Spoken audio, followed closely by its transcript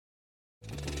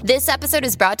This episode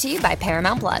is brought to you by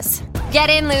Paramount Plus.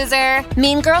 Get in, loser!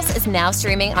 Mean Girls is now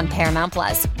streaming on Paramount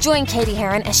Plus. Join Katie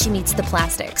Heron as she meets the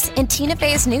plastics in Tina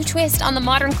Fey's new twist on the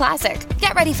modern classic.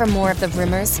 Get ready for more of the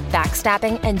rumors,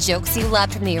 backstabbing, and jokes you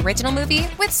loved from the original movie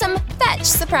with some fetch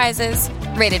surprises.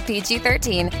 Rated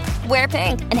PG-13. Wear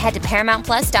pink and head to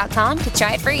ParamountPlus.com to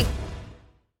try it free.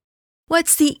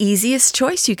 What's the easiest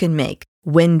choice you can make?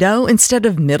 Window instead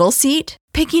of middle seat?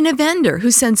 Picking a vendor who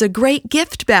sends a great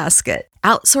gift basket?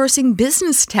 Outsourcing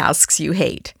business tasks you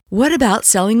hate? What about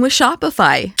selling with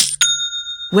Shopify?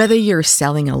 Whether you're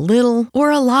selling a little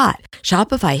or a lot,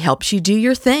 Shopify helps you do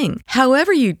your thing,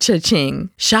 however you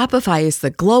cha-ching. Shopify is the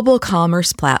global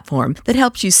commerce platform that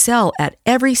helps you sell at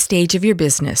every stage of your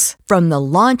business. From the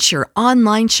launch your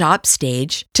online shop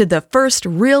stage to the first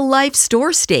real-life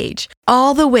store stage,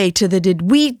 all the way to the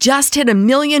did we just hit 1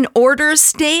 million orders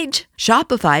stage?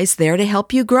 Shopify's there to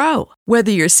help you grow.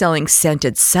 Whether you're selling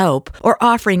scented soap or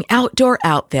offering outdoor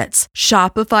outfits,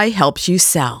 Shopify helps you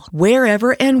sell.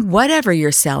 Wherever and whatever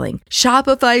you're selling,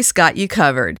 Shopify's got you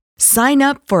covered. Sign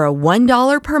up for a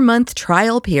 $1 per month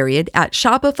trial period at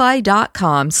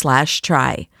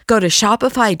shopify.com/try. Go to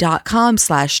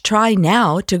shopify.com/try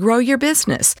now to grow your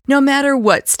business, no matter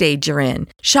what stage you're in.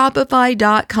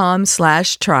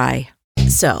 Shopify.com/try.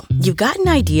 So, you've got an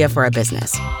idea for a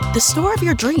business. The store of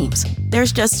your dreams.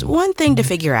 There's just one thing to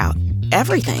figure out.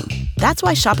 Everything. That's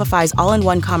why Shopify's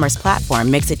all-in-one commerce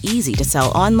platform makes it easy to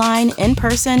sell online, in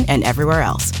person, and everywhere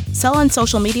else. Sell on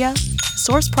social media,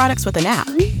 source products with an app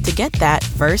to get that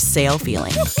first sale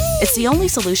feeling. It's the only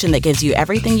solution that gives you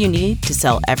everything you need to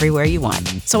sell everywhere you want.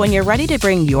 So when you're ready to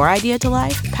bring your idea to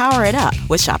life, power it up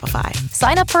with Shopify.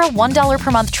 Sign up for a $1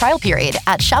 per month trial period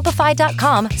at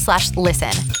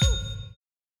shopify.com/listen.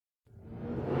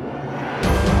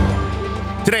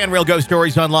 Today on Real Ghost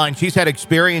Stories Online, she's had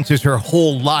experiences her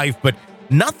whole life, but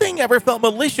nothing ever felt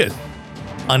malicious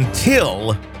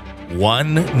until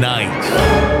one night.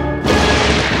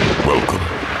 Welcome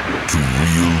to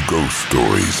Real Ghost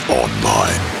Stories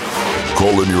Online.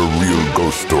 Call in your real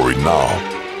ghost story now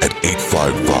at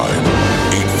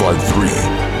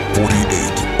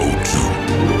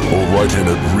 855-853-4802 or write in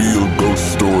at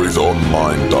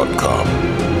realghoststoriesonline.com.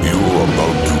 You're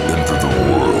about to enter the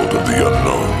world of the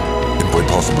unknown. Quite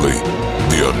possibly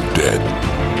the undead.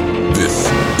 This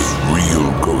is Real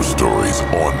Ghost Stories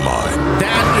Online.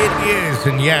 That it is,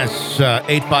 and yes,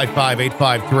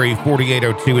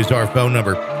 855-853-4802 is our phone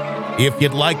number. If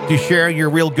you'd like to share your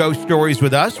real ghost stories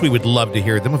with us, we would love to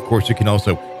hear them. Of course, you can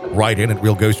also write in at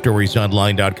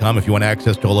realghoststoriesonline.com if you want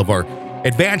access to all of our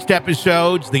advanced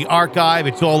episodes, the archive.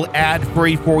 It's all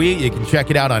ad-free for you. You can check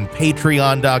it out on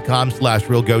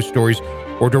patreon.com/realghoststories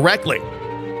or directly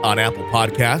on Apple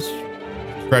Podcasts.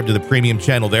 Subscribe to the premium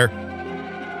channel there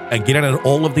and get in on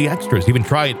all of the extras. Even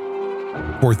try it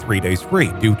for 3 days free.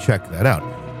 Do check that out.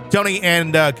 Tony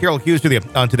and Carol Hughes with you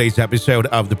on today's episode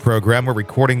of the program. We're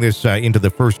recording this into the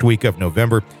first week of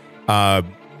November.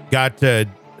 Got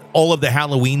all of the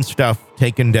Halloween stuff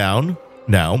taken down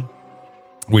now,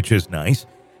 which is nice.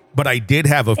 But I did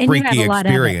have a freaky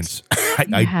experience.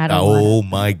 Oh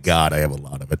my God, I have a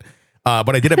lot of it.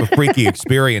 But I did have a freaky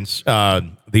experience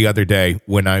the other day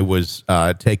when I was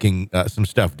taking some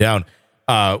stuff down.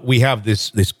 We have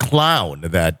this clown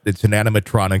that it's an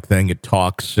animatronic thing. It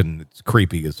talks and it's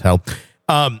creepy as hell.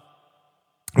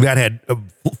 That had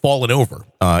fallen over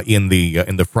in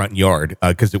the front yard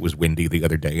because it was windy the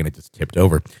other day and it just tipped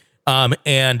over.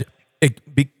 And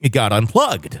it got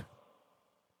unplugged,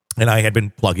 and I had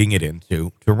been plugging it in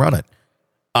to run it.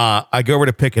 I go over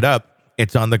to pick it up.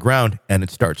 It's on the ground, and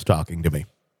it starts talking to me.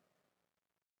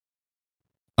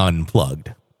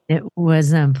 Unplugged. It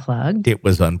was unplugged? It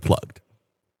was unplugged.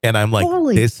 And I'm like,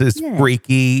 this is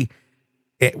freaky.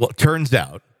 It turns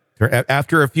out,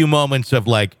 after a few moments of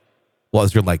like, well,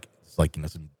 is there like, it's like, you know,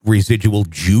 some residual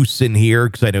juice in here?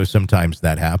 Because I know sometimes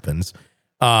that happens.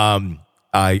 I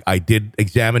did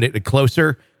examine it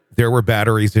closer. There were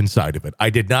batteries inside of it. I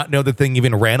did not know the thing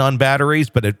even ran on batteries,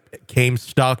 but it came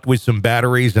stocked with some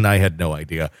batteries, and I had no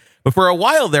idea. But for a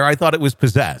while there, I thought it was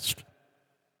possessed.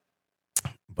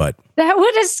 But that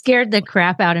would have scared the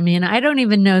crap out of me, and I don't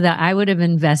even know that I would have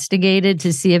investigated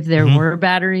to see if there were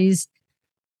batteries.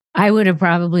 I would have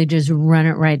probably just run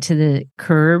it right to the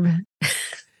curb,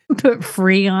 put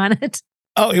free on it.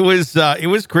 Oh, it was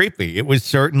creepy. It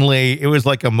was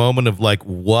like a moment of like,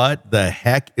 what the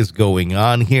heck is going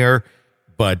on here?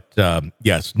 But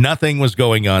yes, nothing was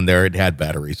going on there. It had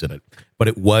batteries in it, but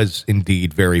it was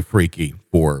indeed very freaky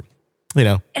for, you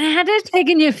know. And it had to have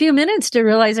taken you a few minutes to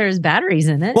realize there was batteries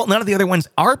in it. Well, none of the other ones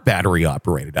are battery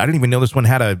operated. I didn't even know this one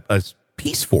had a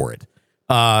piece for it.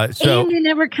 And they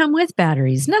never come with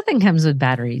batteries. Nothing comes with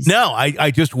batteries. No,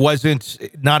 I just wasn't,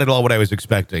 not at all what I was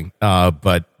expecting.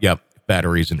 But yeah,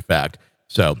 batteries, in fact.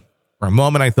 So for a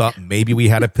moment, I thought maybe we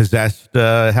had a possessed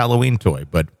Halloween toy,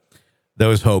 but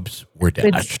those hopes were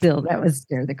dashed. But still, that would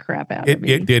scare the crap out of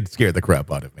me. It did scare the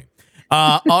crap out of me.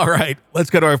 All right, let's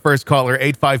go to our first caller,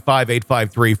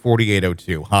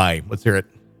 855-853-4802. Hi, let's hear it.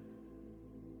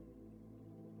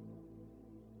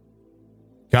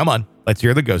 Come on, let's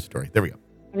hear the ghost story. There we go.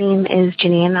 My name is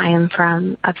Janine. I am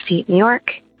from upstate New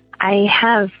York. I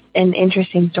have an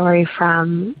interesting story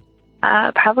from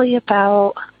probably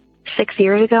about 6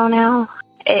 years ago now.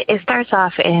 It starts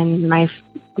off in my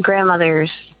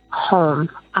grandmother's home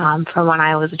from when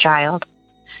I was a child.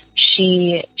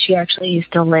 She actually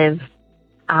used to live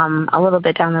a little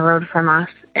bit down the road from us.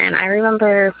 And I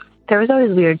remember there was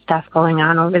always weird stuff going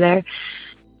on over there.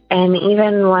 And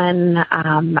even when,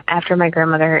 after my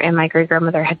grandmother and my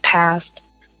great-grandmother had passed,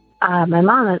 my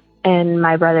mom and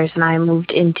my brothers and I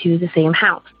moved into the same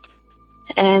house.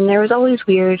 And there was always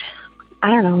weird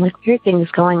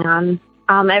things going on.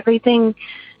 Everything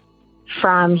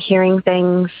from hearing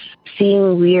things,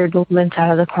 seeing weird movements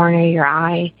out of the corner of your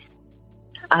eye,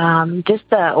 just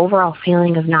the overall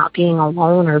feeling of not being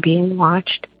alone or being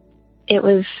watched. It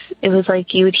was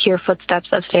like you would hear footsteps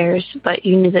upstairs, but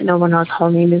you knew that no one was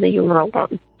home. You knew that you were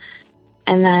alone.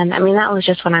 And then, that was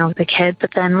just when I was a kid.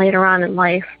 But then later on in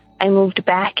life, I moved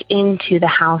back into the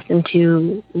house,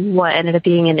 into what ended up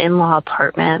being an in-law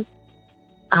apartment.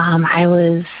 I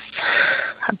was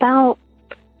about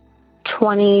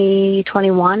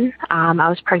 21. I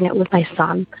was pregnant with my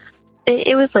son.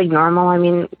 It was like normal.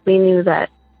 We knew that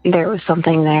there was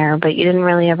something there, but you didn't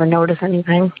really ever notice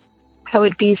anything. I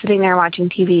would be sitting there watching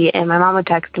TV, and my mom would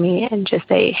text me and just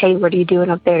say, "Hey, what are you doing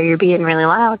up there? You're being really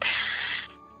loud."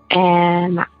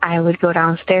 And I would go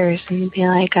downstairs and be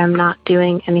like, "I'm not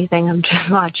doing anything. I'm just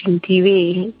watching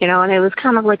TV." And it was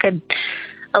kind of like a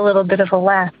little bit of a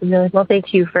laugh. And be like, "Well,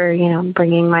 thank you for,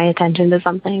 bringing my attention to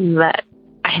something that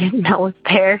I didn't know was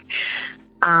there."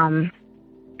 And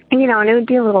it would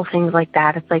be little things like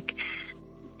that. It's like,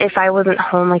 if I wasn't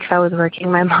home, like if I was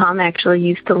working, my mom actually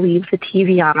used to leave the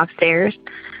TV on upstairs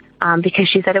because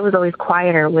she said it was always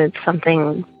quieter with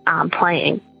something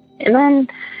playing. And then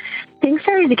things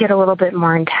started to get a little bit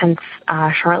more intense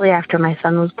shortly after my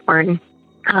son was born.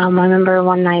 I remember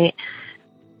one night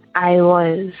I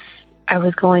was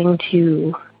going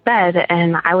to bed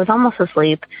and I was almost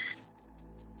asleep.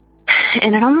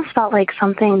 And it almost felt like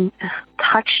something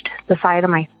touched the side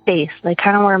of my face, like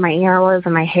kind of where my ear was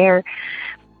and my hair.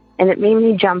 And it made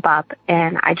me jump up,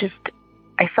 and I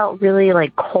felt really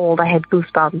like cold. I had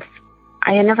goosebumps.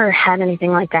 I had never had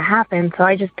anything like that happen. So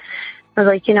I was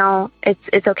like,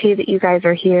 it's okay that you guys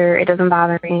are here. It doesn't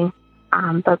bother me.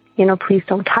 But, please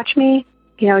don't touch me.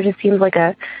 It just seems like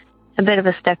a bit of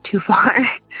a step too far.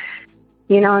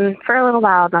 And for a little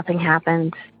while, nothing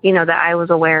happened, that I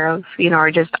was aware of, or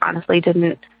just honestly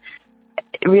didn't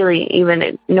really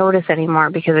even notice anymore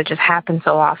because it just happened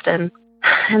so often.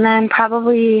 And then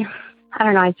probably,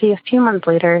 I'd say a few months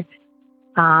later,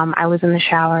 I was in the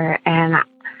shower and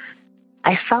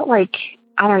I felt like,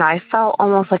 I felt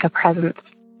almost like a presence,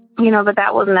 but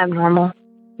that wasn't abnormal,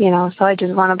 so I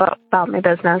just went about my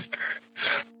business.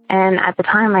 And at the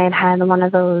time I had one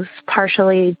of those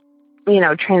partially,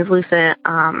 translucent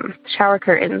shower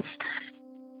curtains,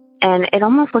 and it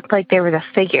almost looked like there was a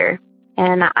figure.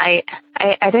 And I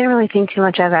didn't really think too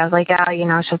much of it. I was like,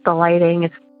 it's just the lighting.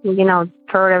 It's,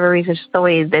 for whatever reason, it's just the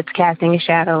way it's casting a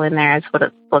shadow in there. It's what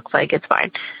it looks like. It's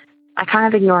fine. I kind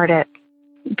of ignored it,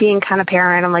 being kind of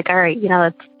paranoid. I'm like, all right,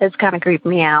 that's kind of creeping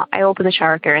me out. I open the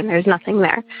shower curtain, there's nothing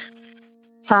there.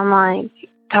 So I'm like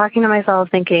talking to myself,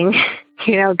 thinking,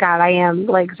 God, I am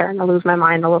like starting to lose my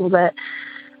mind a little bit,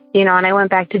 and I went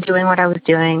back to doing what I was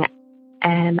doing,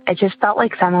 and I just felt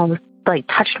like someone was like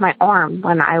touched my arm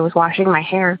when I was washing my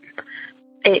hair.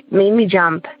 It made me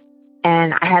jump.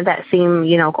 And I had that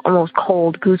same, almost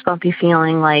cold, goosebumpy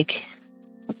feeling like,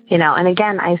 and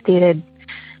again, I stated,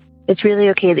 it's really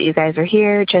okay that you guys are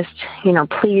here. Just,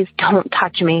 please don't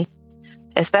touch me,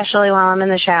 especially while I'm in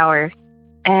the shower.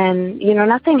 And,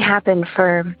 nothing happened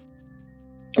for,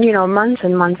 months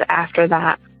and months after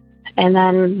that. And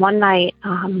then one night,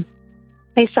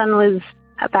 my son was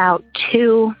about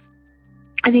 2.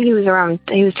 I think he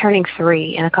was turning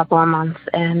 3 in a couple of months.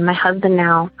 And my husband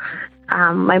now,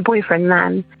 my boyfriend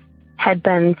then, had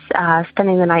been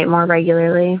spending the night more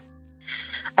regularly.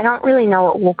 I don't really know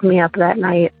what woke me up that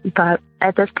night, but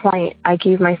at this point, I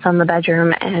gave my son the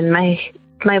bedroom, and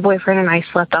my boyfriend and I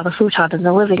slept on a futon in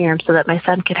the living room so that my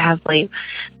son could have, like,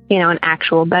 an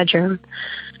actual bedroom.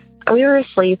 we were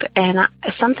asleep, and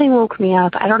something woke me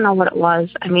up. I don't know what it was.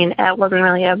 I mean, it wasn't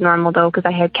really abnormal, though, because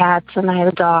I had cats and I had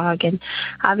a dog, and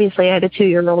obviously I had a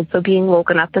 2-year-old, so being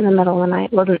woken up in the middle of the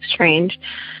night wasn't strange.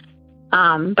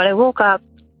 But I woke up.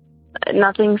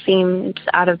 Nothing seemed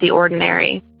out of the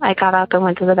ordinary. I got up and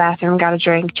went to the bathroom, got a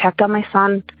drink, checked on my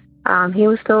son. He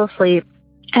was still asleep,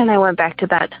 and I went back to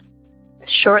bed.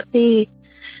 Shortly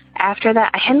after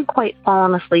that, I hadn't quite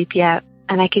fallen asleep yet,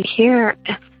 and I could hear,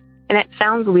 and it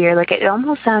sounds weird, like it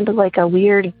almost sounded like a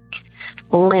weird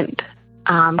limp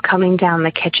coming down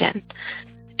the kitchen.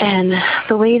 And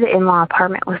the way the in-law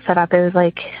apartment was set up, it was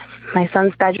like my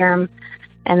son's bedroom,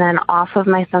 and then off of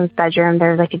my son's bedroom,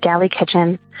 there was like a galley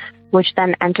kitchen, which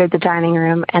then entered the dining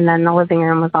room, and then the living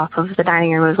room was off of the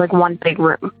dining room. It was like one big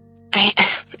room.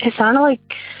 It sounded like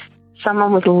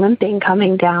someone was limping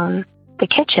coming down the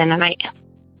kitchen, and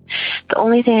the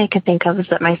only thing I could think of is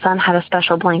that my son had a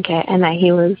special blanket and that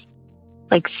he was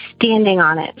like standing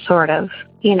on it, sort of,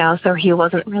 so he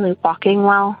wasn't really walking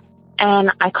well.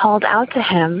 And I called out to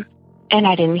him, and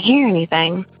I didn't hear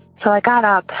anything. So I got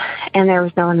up, and there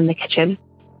was no one in the kitchen.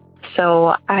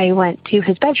 So I went to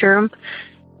his bedroom.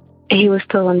 He was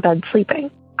still in bed sleeping.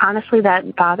 Honestly,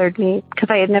 that bothered me because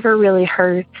I had never really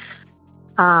heard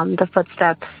the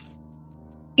footsteps,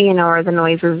 or the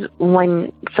noises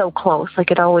when so close.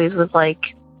 Like, it always was like,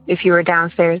 if you were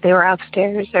downstairs, they were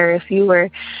upstairs, or if you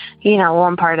were,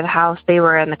 one part of the house, they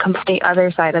were on the complete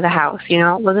other side of the house.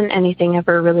 It wasn't anything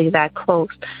ever really that close.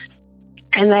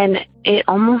 And then it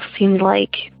almost seemed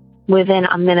like within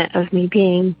a minute of me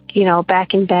being,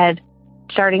 back in bed,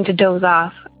 starting to doze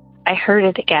off, I heard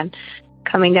it again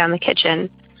coming down the kitchen.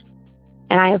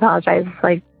 And I apologize,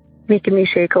 like making me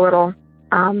shake a little.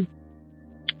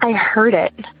 I heard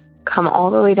it come all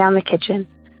the way down the kitchen,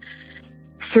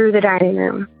 through the dining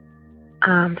room,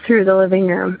 through the living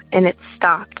room, and it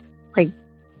stopped like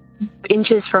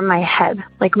inches from my head,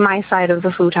 like my side of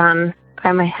the futon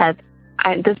by my head.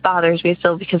 This bothers me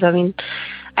still because, I mean,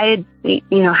 I had,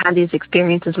 had these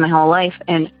experiences my whole life,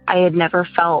 and I had never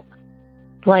felt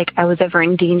like I was ever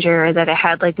in danger or that I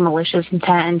had like malicious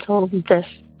intent until this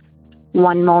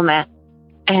one moment.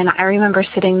 And I remember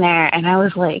sitting there, and I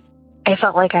was like, I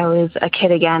felt like I was a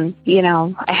kid again.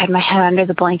 I had my head under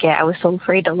the blanket. I was so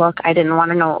afraid to look. I didn't want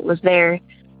to know what was there.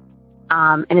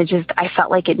 And I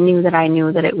felt like it knew that I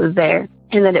knew that it was there,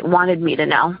 and that it wanted me to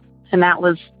know. And that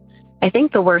was, I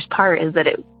think the worst part is that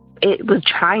it was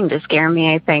trying to scare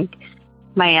me. I think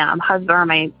my husband, or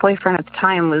my boyfriend at the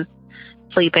time, was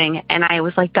sleeping, and I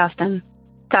was like, Dustin,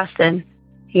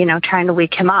 trying to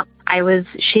wake him up. I was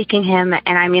shaking him,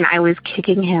 and I was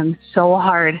kicking him so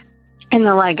hard in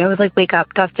the leg. I was like, wake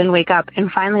up, Dustin, wake up. And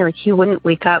finally, like, he wouldn't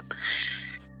wake up.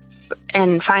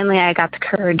 And finally I got the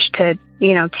courage to,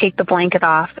 take the blanket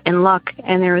off and look,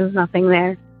 and there was nothing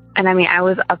there. And I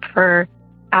was up for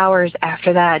hours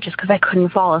after that just because I couldn't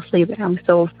fall asleep. And I was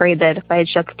so afraid that if I had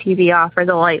shut the TV off or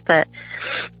the light, that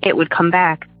it would come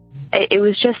back. It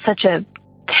was just such a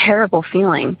terrible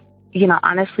feeling,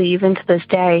 honestly, even to this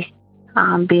day,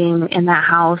 being in that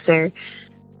house, or,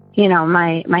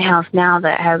 my house now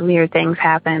that has weird things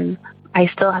happen, I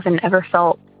still haven't ever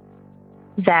felt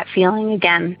that feeling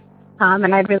again.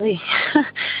 And I'd really,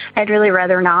 I'd really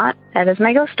rather not. That is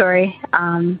my ghost story.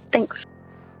 Thanks.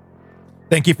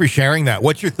 Thank you for sharing that.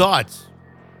 What's your thoughts?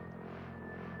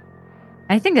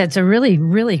 I think that's a really,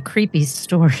 really creepy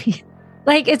story.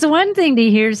 Like, it's one thing to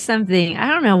hear something. I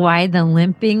don't know why the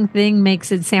limping thing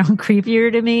makes it sound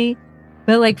creepier to me.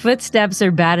 But like, footsteps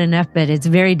are bad enough, but it's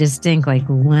very distinct, like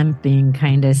limping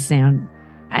kind of sound.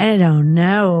 I don't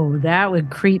know. That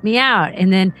would creep me out.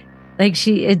 And then like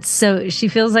she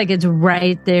feels like it's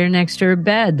right there next to her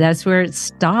bed. That's where it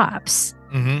stops.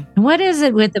 Mm-hmm. And what is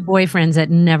it with the boyfriends that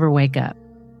never wake up?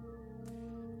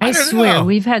 I swear,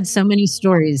 we've had so many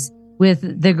stories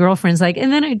with the girlfriends, like,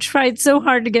 and then I tried so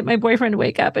hard to get my boyfriend to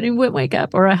wake up, and he wouldn't wake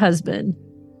up, or a husband.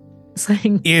 It's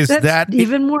like, that's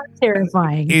even more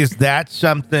terrifying. Is that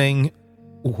something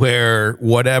where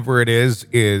whatever it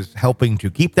is helping to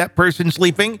keep that person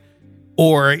sleeping?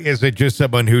 Or is it just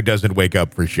someone who doesn't wake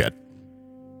up for shit?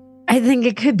 I think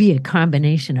it could be a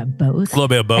combination of both. A little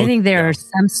bit of both. I think there are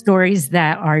some stories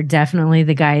that are definitely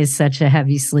the guy is such a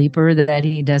heavy sleeper that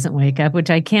he doesn't wake up, which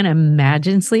I can't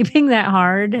imagine sleeping that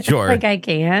hard. Sure. Like, I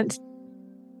can't.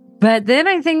 But then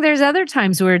I think there's other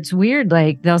times where it's weird.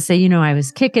 Like, they'll say, I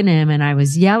was kicking him and I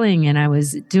was yelling and I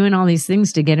was doing all these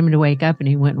things to get him to wake up, and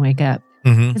he wouldn't wake up.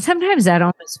 Mm-hmm. And sometimes that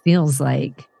almost feels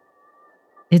like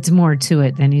it's more to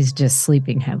it than he's just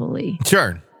sleeping heavily.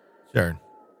 Sure.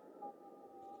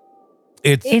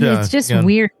 It's just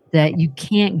weird that you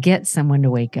can't get someone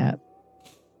to wake up.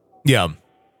 Yeah.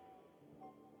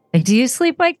 Like, do you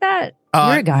sleep like that?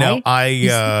 You're a guy. No, You sleep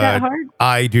that hard?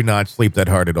 I do not sleep that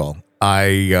hard at all.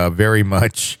 I very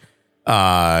much,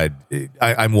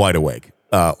 I'm wide awake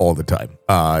all the time.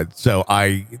 So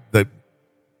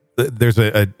there's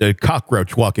a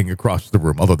cockroach walking across the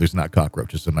room, although there's not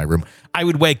cockroaches in my room. I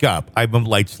would wake up. I'm a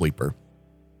light sleeper.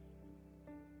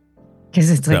 Because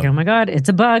it's like, oh my God, it's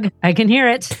a bug. I can hear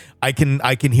it. I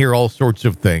can hear all sorts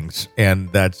of things,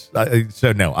 and that's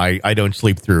so. No, I don't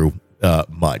sleep through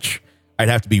much. I'd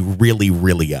have to be really,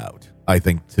 really out, I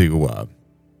think, to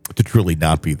truly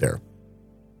not be there.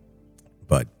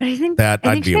 But I think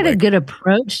I'd she had a good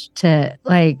approach to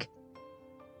like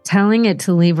telling it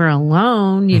to leave her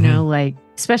alone. You know, like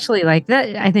especially like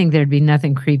that. I think there'd be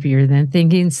nothing creepier than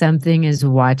thinking something is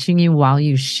watching you while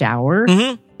you shower,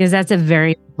 because that's a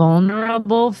very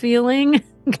vulnerable feeling.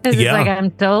 Because it's like,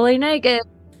 I'm totally naked.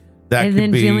 And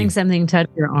then feeling something touch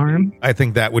your arm. I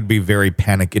think that would be very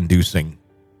panic inducing,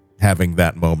 having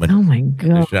that moment. Oh my God.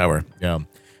 In the shower. Yeah.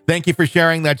 Thank you for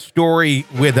sharing that story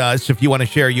with us. If you want to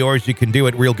share yours, you can do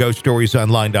it.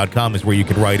 RealGhostStoriesOnline.com is where you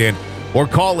can write in. Or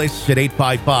call us at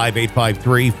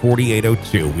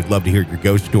 855-853-4802. We'd love to hear your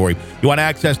ghost story. You want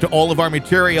access to all of our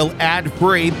material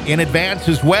ad-free in advance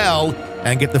as well,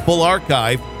 and get the full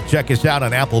archive. Check us out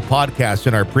on Apple Podcasts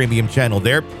and our premium channel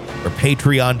there, or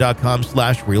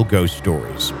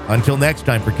patreon.com/realghoststories. Until next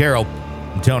time, for Carol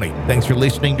and Tony, thanks for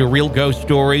listening to Real Ghost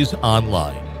Stories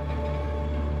Online.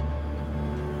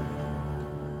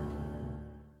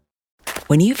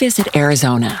 When you visit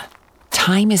Arizona,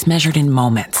 time is measured in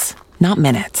moments, not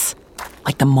minutes.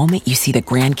 Like the moment you see the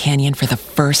Grand Canyon for the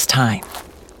first time.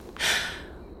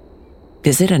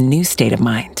 Visit a new state of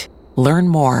mind. Learn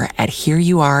more at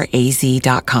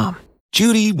hereyouareaz.com.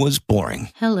 Judy was boring.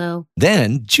 Hello.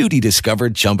 Then Judy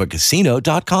discovered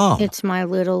ChumbaCasino.com. It's my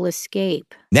little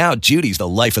escape. Now Judy's the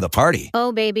life of the party.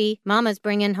 Oh, baby, mama's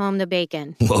bringing home the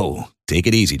bacon. Whoa, take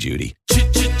it easy, Judy.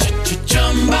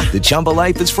 The Chumba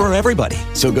life is for everybody.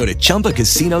 So go to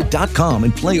ChumbaCasino.com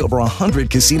and play over 100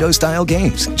 casino-style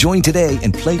games. Join today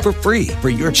and play for free for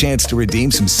your chance to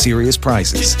redeem some serious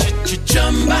prizes.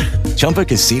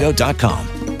 ChumbaCasino.com.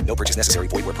 No purchase necessary.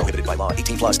 Void where prohibited by law.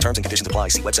 18+ terms and conditions apply.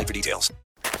 See website for details.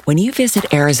 When you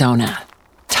visit Arizona,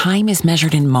 time is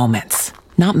measured in moments,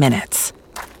 not minutes.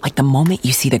 Like the moment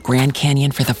you see the Grand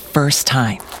Canyon for the first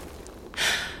time.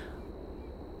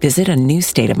 Visit a new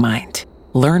state of mind.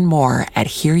 Learn more at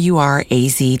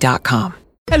hereyouareaz.com.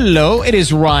 Hello, it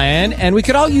is Ryan, and we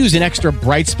could all use an extra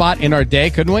bright spot in our day,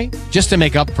 couldn't we? Just to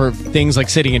make up for things like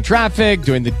sitting in traffic,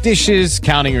 doing the dishes,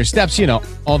 counting your steps, you know,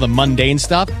 all the mundane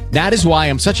stuff. That is why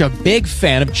I'm such a big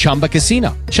fan of Chumba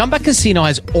Casino. Chumba Casino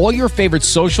has all your favorite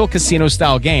social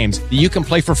casino-style games that you can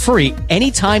play for free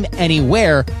anytime,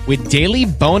 anywhere with daily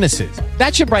bonuses.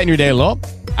 That should brighten your day a little.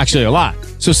 Actually, a lot.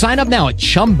 So sign up now at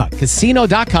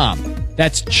ChumbaCasino.com.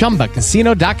 That's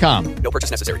ChumbaCasino.com. No purchase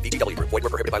necessary. VGW Group. Void where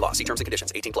prohibited by law. See terms and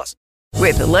conditions. 18+.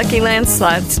 With the Lucky Land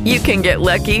Slots, you can get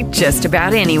lucky just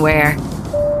about anywhere.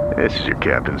 This is your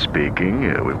captain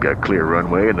speaking. We've got clear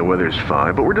runway and the weather's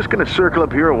fine, but we're just going to circle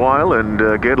up here a while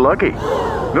and get lucky.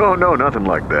 No, nothing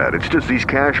like that. It's just these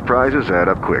cash prizes add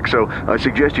up quick. So I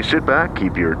suggest you sit back,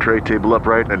 keep your tray table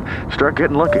upright, and start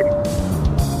getting lucky.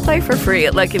 Play for free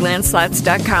at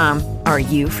LuckyLandSlots.com. Are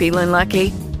you feeling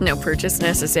lucky? No purchase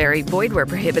necessary. Void where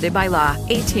prohibited by law.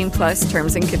 18+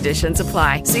 terms and conditions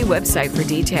apply. See website for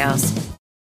details.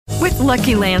 With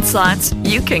Lucky Land Slots,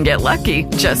 you can get lucky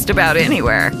just about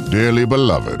anywhere. Dearly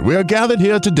beloved, we are gathered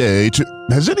here today to...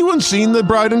 Has anyone seen the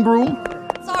bride and groom?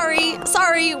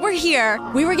 Sorry, we're here.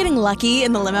 We were getting lucky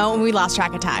in the limo and we lost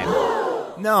track of time.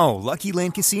 No, Lucky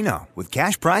Land Casino, with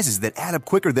cash prizes that add up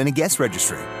quicker than a guest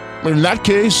registry. In that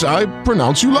case, I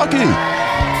pronounce you lucky.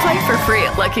 Play for free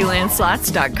at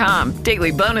LuckyLandSlots.com.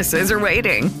 Daily bonuses are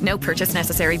waiting. No purchase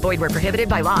necessary. Void where prohibited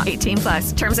by law.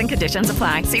 18+. Terms and conditions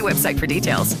apply. See website for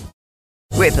details.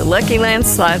 With the Lucky Land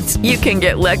Slots, you can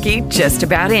get lucky just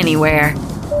about anywhere.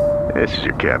 This is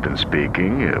your captain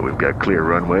speaking. We've got clear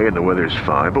runway and the weather's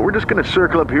fine, but we're just going to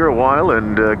circle up here a while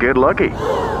and get lucky.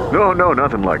 No,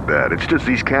 nothing like that. It's just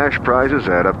these cash prizes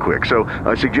add up quick. So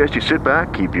I suggest you sit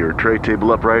back, keep your tray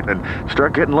table upright, and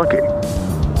start getting lucky.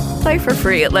 Play for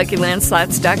free at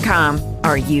LuckyLandSlots.com.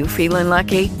 Are you feeling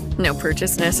lucky? No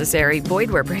purchase necessary.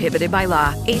 Void where prohibited by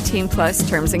law. 18+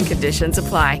 terms and conditions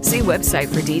apply. See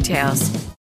website for details.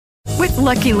 With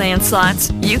Lucky Land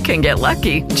Slots, you can get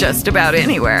lucky just about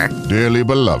anywhere. Dearly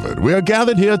beloved, we are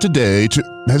gathered here today to...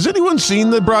 Has anyone seen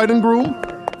the bride and groom?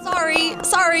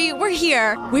 Sorry, we're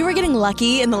here. We were getting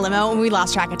lucky in the limo and we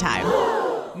lost track of time.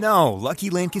 No,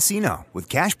 Lucky Land Casino, with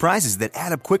cash prizes that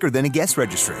add up quicker than a guest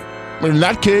registry. In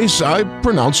that case, I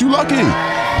pronounce you lucky.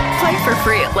 Play for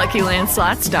free at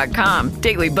LuckyLandSlots.com.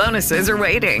 Daily bonuses are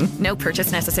waiting. No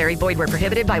purchase necessary. Void where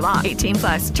prohibited by law. 18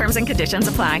 plus. Terms and conditions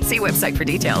apply. See website for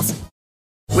details.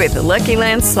 With the Lucky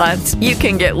Land Slots, you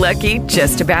can get lucky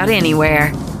just about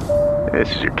anywhere.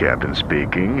 This is your captain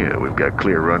speaking. We've got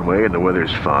clear runway and the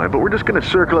weather's fine, but we're just going to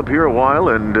circle up here a while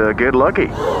and get lucky.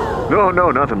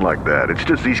 No, nothing like that. It's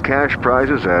just these cash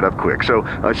prizes add up quick. So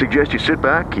I suggest you sit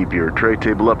back, keep your tray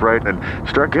table upright, and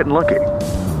start getting lucky.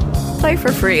 Play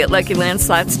for free at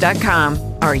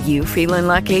LuckyLandSlots.com. Are you feeling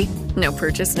lucky? No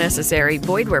purchase necessary.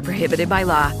 Void where prohibited by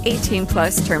law. 18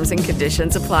 plus terms and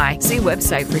conditions apply. See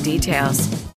website for details.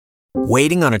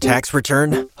 Waiting on a tax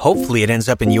return? Hopefully it ends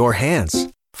up in your hands.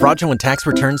 Fraudulent tax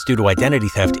returns due to identity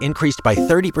theft increased by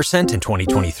 30% in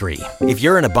 2023. If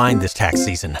you're in a bind this tax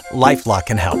season, LifeLock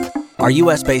can help. Our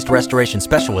U.S.-based restoration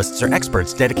specialists are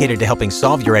experts dedicated to helping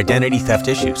solve your identity theft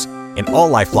issues. And all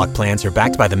LifeLock plans are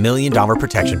backed by the $1 Million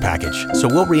Protection Package. So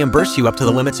we'll reimburse you up to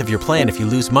the limits of your plan if you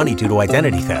lose money due to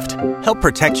identity theft. Help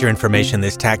protect your information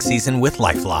this tax season with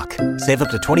LifeLock. Save up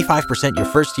to 25% your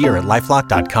first year at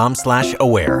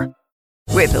LifeLock.com/aware.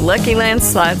 With the Lucky Land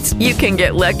Slots, you can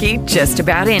get lucky just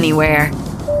about anywhere.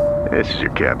 This is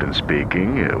your captain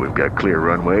speaking. We've got clear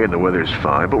runway and the weather's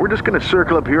fine, but we're just going to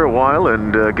circle up here a while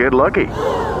and get lucky.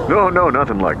 No,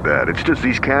 nothing like that. It's just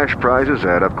these cash prizes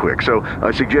add up quick. So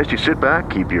I suggest you sit back,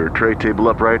 keep your tray table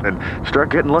upright, and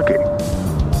start getting lucky.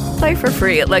 Play for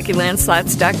free at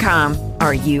LuckyLandSlots.com.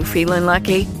 Are you feeling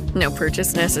lucky? No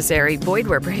purchase necessary. Void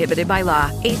where prohibited by law.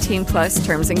 18 plus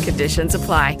terms and conditions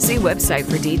apply. See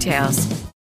website for details.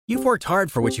 You've worked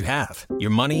hard for what you have.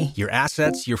 Your money, your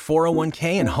assets, your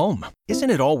 401k, and home. Isn't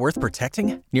it all worth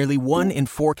protecting? Nearly 1 in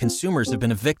 4 consumers have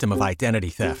been a victim of identity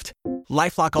theft.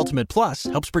 LifeLock Ultimate Plus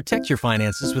helps protect your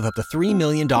finances with up to $3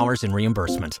 million in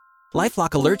reimbursement. LifeLock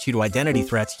alerts you to identity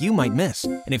threats you might miss.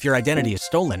 And if your identity is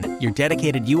stolen, your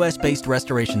dedicated U.S.-based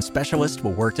restoration specialist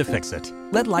will work to fix it.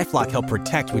 Let LifeLock help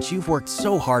protect what you've worked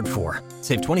so hard for.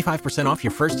 Save 25% off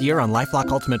your first year on LifeLock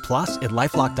Ultimate Plus at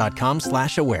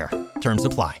LifeLock.com/aware. Terms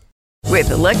apply. With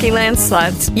the Lucky Land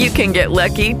Slots, you can get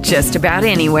lucky just about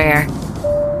anywhere.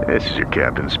 This is your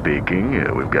captain speaking.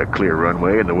 We've got clear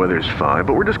runway and the weather's fine,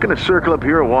 but we're just going to circle up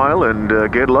here a while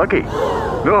and get lucky.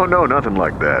 No, nothing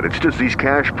like that. It's just these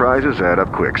cash prizes add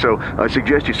up quick. So I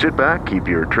suggest you sit back, keep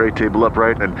your tray table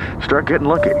upright, and start getting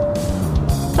lucky.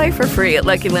 Play for free at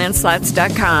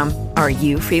LuckyLandSlots.com. Are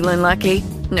you feeling lucky?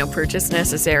 No purchase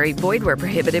necessary. Void where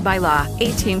prohibited by law.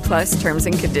 18 plus terms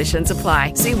and conditions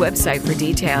apply. See website for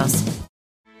details.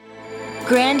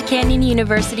 Grand Canyon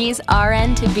University's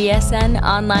RN to BSN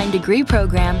online degree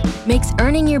program makes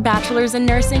earning your bachelor's in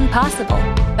nursing possible.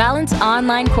 Balance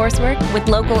online coursework with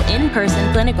local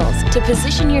in-person clinicals to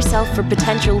position yourself for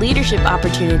potential leadership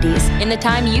opportunities in the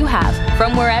time you have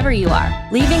from wherever you are,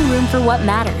 leaving room for what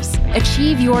matters.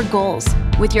 Achieve your goals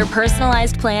with your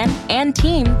personalized plan and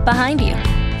team behind you.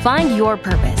 Find your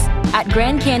purpose at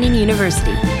Grand Canyon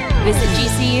University. Visit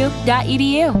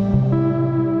gcu.edu.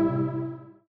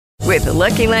 With the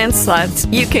Lucky Land Slots,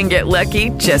 you can get lucky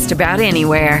just about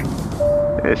anywhere.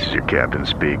 This is your captain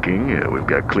speaking. We've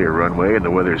got clear runway and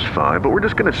the weather's fine, but we're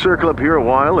just going to circle up here a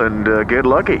while and get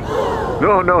lucky.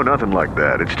 No, nothing like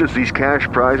that. It's just these cash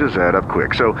prizes add up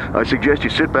quick. So I suggest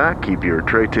you sit back, keep your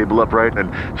tray table upright,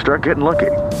 and start getting lucky.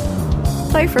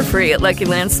 Play for free at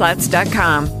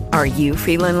LuckyLandSlots.com. Are you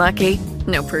feeling lucky?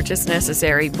 No purchase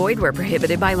necessary. Void where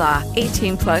prohibited by law.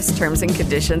 18 plus terms and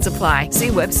conditions apply. See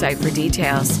website for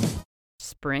details.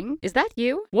 Spring? Is that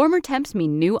you? Warmer temps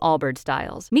mean new Allbirds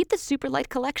styles. Meet the Superlight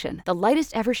Collection, the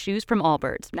lightest ever shoes from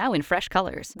Allbirds, now in fresh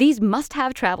colors. These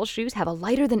must-have travel shoes have a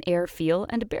lighter-than-air feel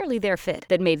and a barely-there fit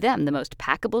that made them the most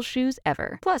packable shoes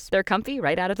ever. Plus, they're comfy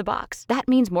right out of the box. That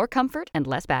means more comfort and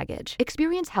less baggage.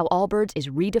 Experience how Allbirds is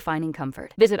redefining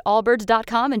comfort. Visit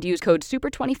allbirds.com and use code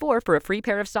SUPER24 for a free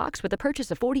pair of socks with a purchase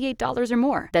of $48 or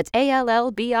more. That's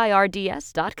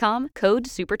ALLBIRDS.com, code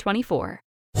SUPER24.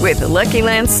 With the Lucky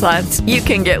Land Slots, you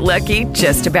can get lucky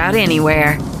just about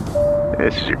anywhere.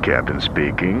 This is your captain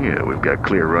speaking. We've got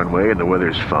clear runway and the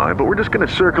weather's fine, but we're just going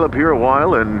to circle up here a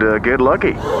while and get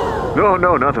lucky.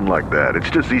 No, nothing like that. It's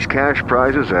just these cash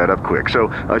prizes add up quick. So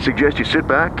I suggest you sit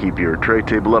back, keep your tray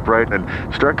table upright, and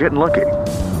start getting lucky.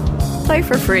 Play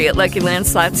for free at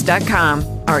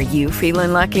LuckyLandSlots.com. Are you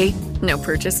feeling lucky? No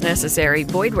purchase necessary.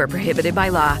 Void where prohibited by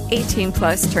law. 18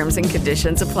 plus terms and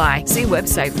conditions apply. See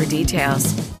website for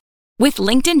details. With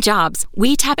LinkedIn Jobs,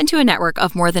 we tap into a network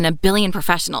of more than 1 billion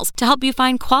professionals to help you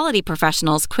find quality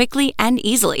professionals quickly and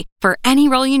easily for any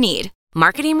role you need.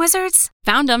 Marketing wizards?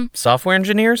 Found them. Software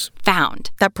engineers?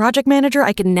 Found. That project manager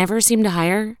I could never seem to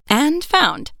hire? And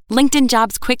found. LinkedIn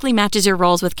Jobs quickly matches your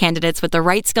roles with candidates with the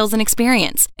right skills and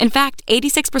experience. In fact,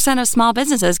 86% of small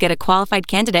businesses get a qualified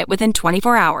candidate within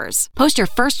 24 hours. Post your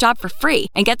first job for free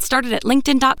and get started at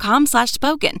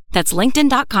linkedin.com/spoken. That's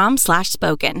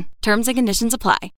linkedin.com/spoken. Terms and conditions apply.